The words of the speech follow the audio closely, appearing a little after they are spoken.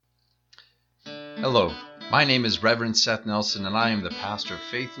Hello, my name is Reverend Seth Nelson, and I am the pastor of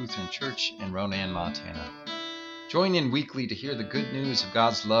Faith Lutheran Church in Ronan, Montana. Join in weekly to hear the good news of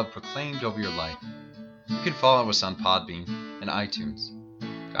God's love proclaimed over your life. You can follow us on Podbean and iTunes.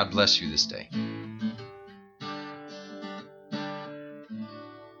 God bless you this day.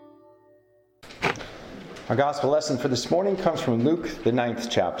 Our gospel lesson for this morning comes from Luke, the 9th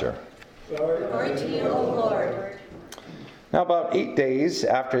chapter. Glory to you, O Lord. Now about 8 days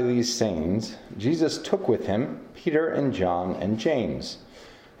after these sayings, Jesus took with him Peter and John and James,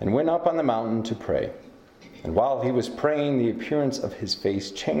 and went up on the mountain to pray. And while he was praying, the appearance of his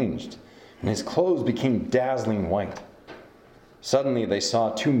face changed, and his clothes became dazzling white. Suddenly they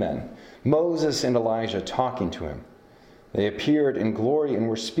saw two men, Moses and Elijah, talking to him. They appeared in glory and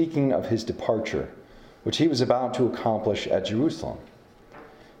were speaking of his departure, which he was about to accomplish at Jerusalem.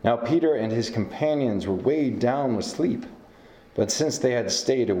 Now Peter and his companions were weighed down with sleep, but since they had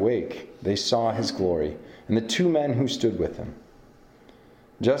stayed awake, they saw his glory and the two men who stood with him.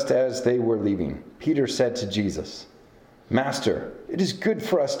 Just as they were leaving, Peter said to Jesus, "Master, it is good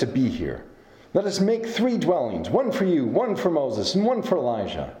for us to be here. Let us make 3 dwellings, one for you, one for Moses, and one for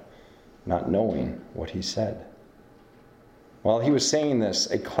Elijah," not knowing what he said. While he was saying this,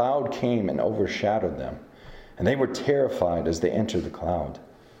 a cloud came and overshadowed them, and they were terrified as they entered the cloud.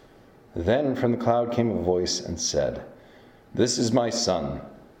 Then from the cloud came a voice and said, "This is my son,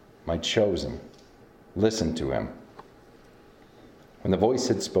 my chosen. Listen to him." When the voice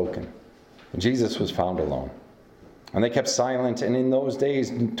had spoken, Jesus was found alone. And they kept silent, and in those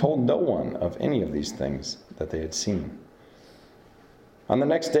days told no one of any of these things that they had seen. On the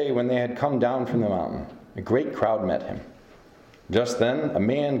next day, when they had come down from the mountain, a great crowd met him. Just then, a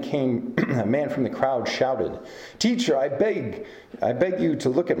man from the crowd shouted, "Teacher, I beg you to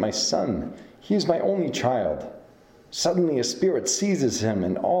look at my son. He is my only child. Suddenly a spirit seizes him,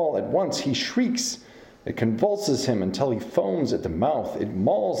 and all at once he shrieks. It convulses him until he foams at the mouth. It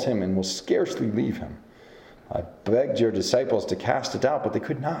mauls him and will scarcely leave him. I begged your disciples to cast it out, but they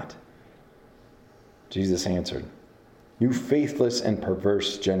could not." Jesus answered, "You faithless and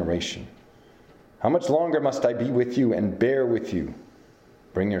perverse generation. How much longer must I be with you and bear with you?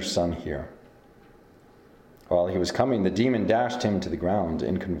 Bring your son here." While he was coming, the demon dashed him to the ground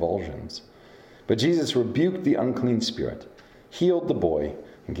in convulsions. But Jesus rebuked the unclean spirit, healed the boy,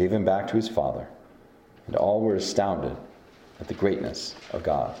 and gave him back to his father. And all were astounded at the greatness of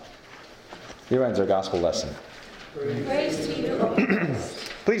God. Here ends our gospel lesson. Praise to you, O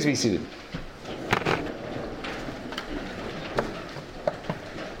Christ. Please be seated.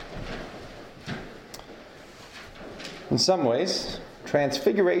 In some ways,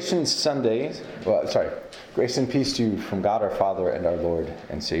 Transfiguration Sunday, grace and peace to you from God our Father and our Lord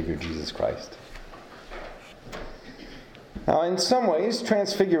and Savior Jesus Christ. Now, in some ways,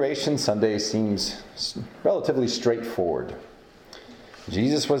 Transfiguration Sunday seems relatively straightforward.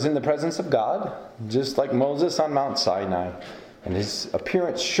 Jesus was in the presence of God, just like Moses on Mount Sinai, and his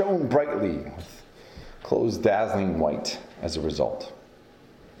appearance shone brightly, with clothes dazzling white as a result.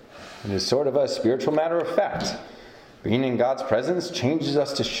 It is sort of a spiritual matter of fact. Being in God's presence changes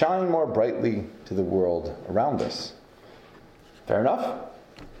us to shine more brightly to the world around us. Fair enough?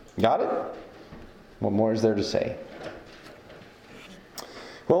 Got it? What more is there to say?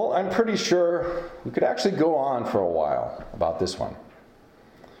 Well, I'm pretty sure we could actually go on for a while about this one.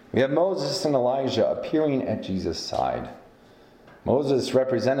 We have Moses and Elijah appearing at Jesus' side. Moses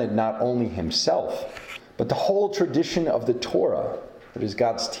represented not only himself, but the whole tradition of the Torah, that is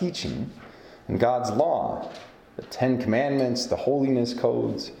God's teaching and God's law, the 10 Commandments, the holiness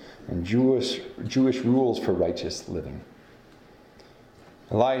codes, and Jewish rules for righteous living.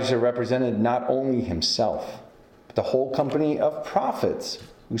 Elijah represented not only himself, but the whole company of prophets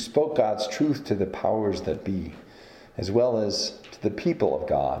who spoke God's truth to the powers that be, as well as to the people of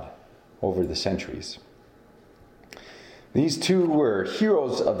God over the centuries. These two were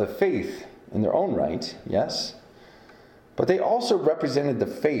heroes of the faith in their own right, yes, but they also represented the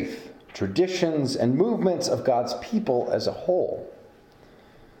faith, traditions, and movements of God's people as a whole.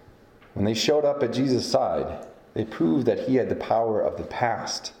 When they showed up at Jesus' side, they proved that he had the power of the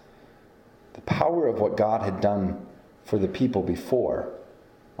past, the power of what God had done for the people before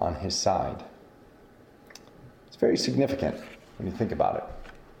on his side. It's very significant when you think about it.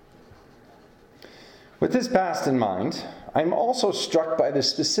 With this past in mind, I'm also struck by the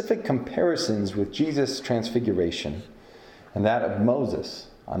specific comparisons with Jesus' transfiguration and that of Moses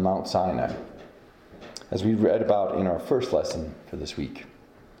on Mount Sinai, as we read about in our first lesson for this week.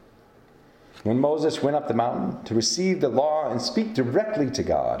 When Moses went up the mountain to receive the law and speak directly to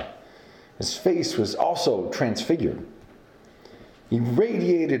God, his face was also transfigured. He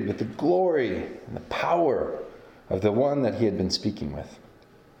radiated with the glory and the power of the one that he had been speaking with.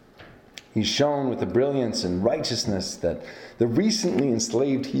 He shone with the brilliance and righteousness that the recently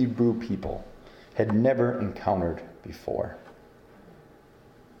enslaved Hebrew people had never encountered before.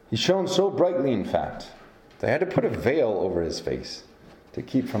 He shone so brightly, in fact, they had to put a veil over his face to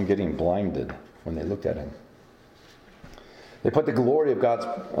keep from getting blinded when they looked at him. They put the glory of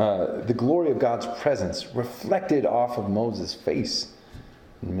God's presence reflected off of Moses' face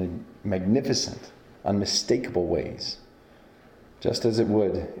in magnificent, unmistakable ways, just as it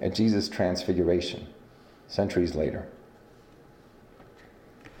would at Jesus' transfiguration centuries later.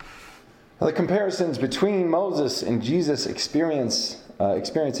 Now, the comparisons between Moses and Jesus' experiences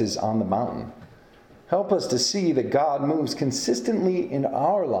on the mountain help us to see that God moves consistently in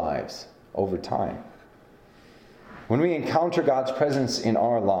our lives over time. When we encounter God's presence in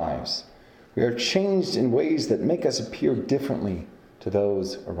our lives, we are changed in ways that make us appear differently to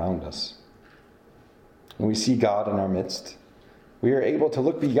those around us. When we see God in our midst, we are able to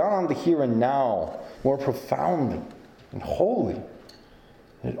look beyond the here and now more profoundly and wholly.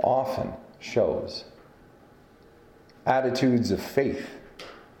 It often shows attitudes of faith,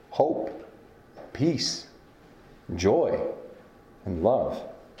 hope, peace, joy, and love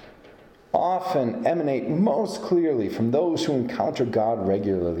often emanate most clearly from those who encounter God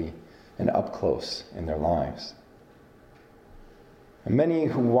regularly and up close in their lives. And many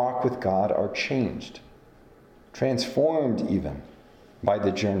who walk with God are changed, transformed even by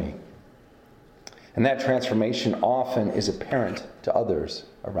the journey. And that transformation often is apparent to others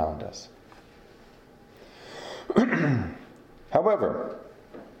around us. However,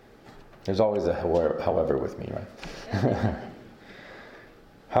 there's always a however with me, right?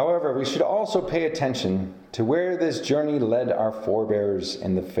 However, we should also pay attention to where this journey led our forebears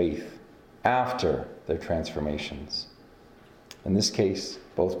in the faith after their transformations. In this case,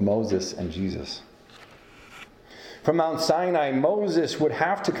 both Moses and Jesus. From Mount Sinai, Moses would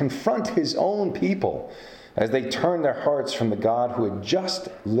have to confront his own people as they turned their hearts from the God who had just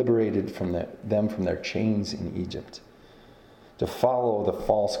liberated them from their chains in Egypt, to follow the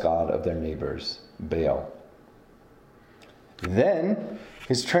false god of their neighbors, Baal. Then,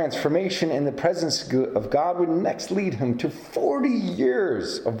 his transformation in the presence of God would next lead him to 40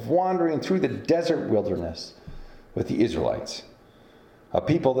 years of wandering through the desert wilderness with the Israelites, a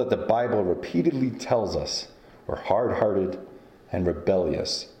people that the Bible repeatedly tells us were hard-hearted and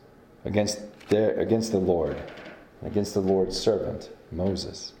rebellious against the Lord, against the Lord's servant,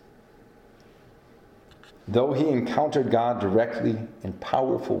 Moses. Though he encountered God directly in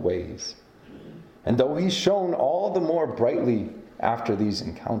powerful ways, and though he shone all the more brightly after these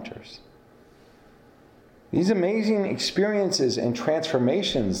encounters, these amazing experiences and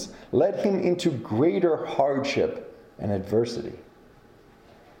transformations led him into greater hardship and adversity.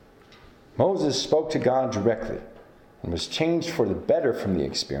 Moses spoke to God directly and was changed for the better from the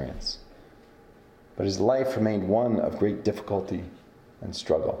experience, but his life remained one of great difficulty and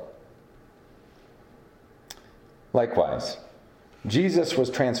struggle. Likewise, Jesus was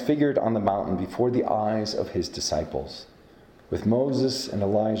transfigured on the mountain before the eyes of his disciples, with Moses and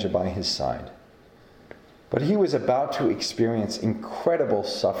Elijah by his side. But he was about to experience incredible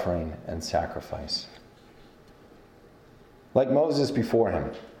suffering and sacrifice. Like Moses before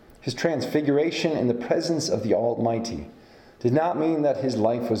him, his transfiguration in the presence of the Almighty did not mean that his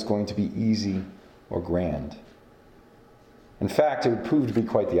life was going to be easy or grand. In fact, it would prove to be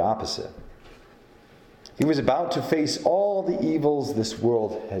quite the opposite. He was about to face all the evils this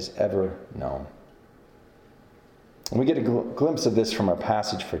world has ever known. And we get a glimpse of this from our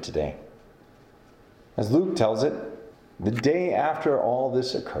passage for today. As Luke tells it, the day after all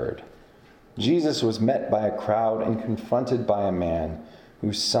this occurred, Jesus was met by a crowd and confronted by a man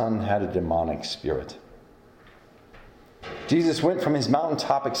whose son had a demonic spirit. Jesus went from his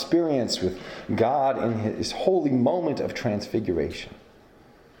mountaintop experience with God in his holy moment of transfiguration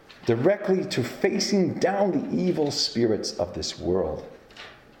directly to facing down the evil spirits of this world.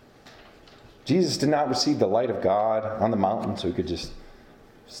 Jesus did not receive the light of God on the mountain so he could just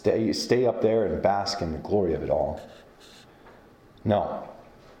stay up there and bask in the glory of it all. No.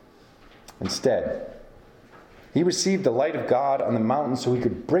 Instead, he received the light of God on the mountain so he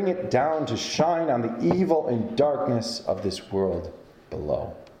could bring it down to shine on the evil and darkness of this world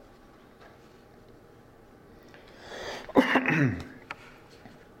below.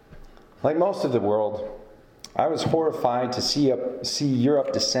 Like most of the world, I was horrified to see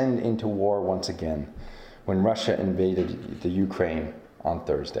Europe descend into war once again when Russia invaded the Ukraine on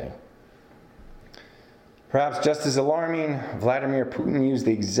Thursday. Perhaps just as alarming, Vladimir Putin used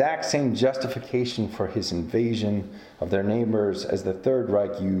the exact same justification for his invasion of their neighbors as the Third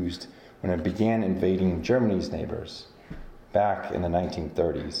Reich used when it began invading Germany's neighbors back in the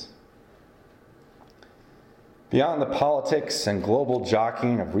 1930s. Beyond the politics and global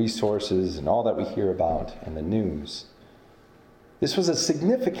jockeying of resources and all that we hear about in the news, this was a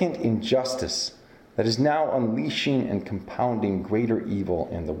significant injustice that is now unleashing and compounding greater evil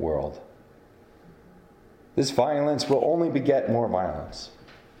in the world. This violence will only beget more violence,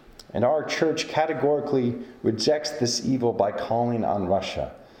 and our church categorically rejects this evil by calling on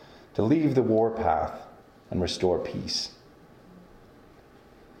Russia to leave the war path and restore peace.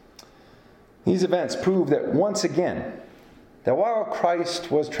 These events prove that once again, that while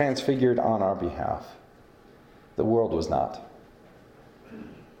Christ was transfigured on our behalf, the world was not.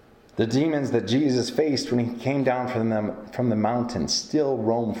 The demons that Jesus faced when he came down from the mountain still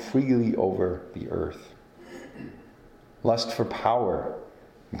roam freely over the earth. Lust for power,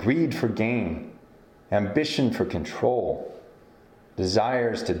 greed for gain, ambition for control,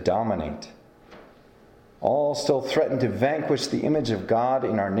 desires to dominate, all still threaten to vanquish the image of God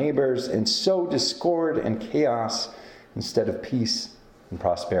in our neighbors and sow discord and chaos instead of peace and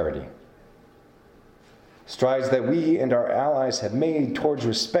prosperity. Strides that we and our allies have made towards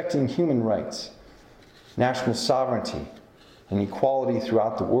respecting human rights, national sovereignty, and equality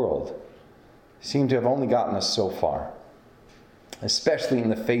throughout the world seem to have only gotten us so far, especially in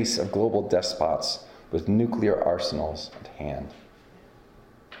the face of global despots with nuclear arsenals at hand.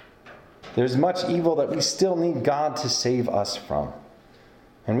 There's much evil that we still need God to save us from.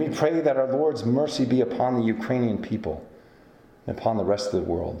 And we pray that our Lord's mercy be upon the Ukrainian people and upon the rest of the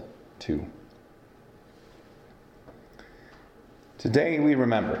world too. Today we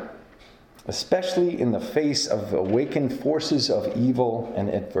remember, especially in the face of awakened forces of evil and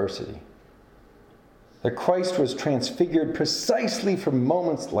adversity, that Christ was transfigured precisely for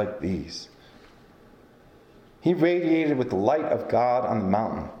moments like these. He radiated with the light of God on the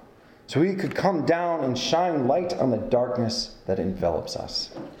mountain, so he could come down and shine light on the darkness that envelops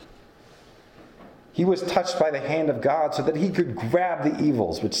us. He was touched by the hand of God so that he could grab the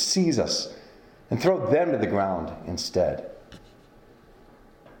evils which seize us and throw them to the ground instead.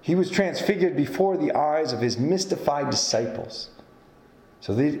 He was transfigured before the eyes of his mystified disciples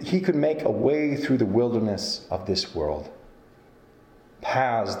so that he could make a way through the wilderness of this world,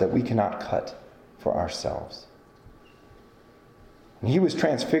 paths that we cannot cut for ourselves. And he was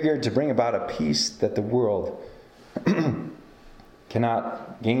transfigured to bring about a peace that the world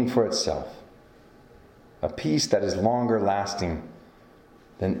cannot gain for itself, a peace that is longer lasting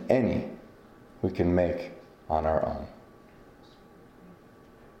than any we can make on our own.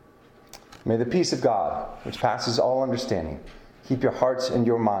 May the peace of God, which passes all understanding, keep your hearts and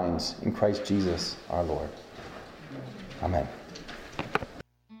your minds in Christ Jesus our Lord. Amen.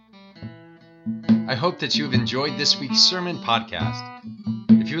 I hope that you have enjoyed this week's sermon podcast.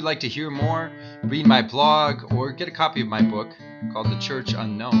 If you would like to hear more, read my blog, or get a copy of my book called The Church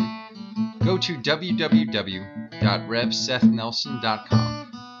Unknown, go to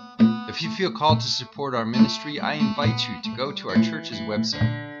www.revsethnelson.com. If you feel called to support our ministry, I invite you to go to our church's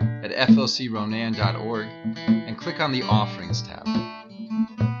website at flcronan.org and click on the Offerings tab.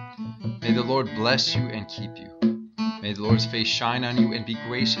 May the Lord bless you and keep you. May the Lord's face shine on you and be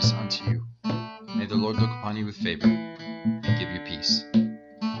gracious unto you. May the Lord look upon you with favor and give you peace.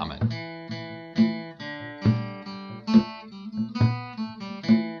 Amen.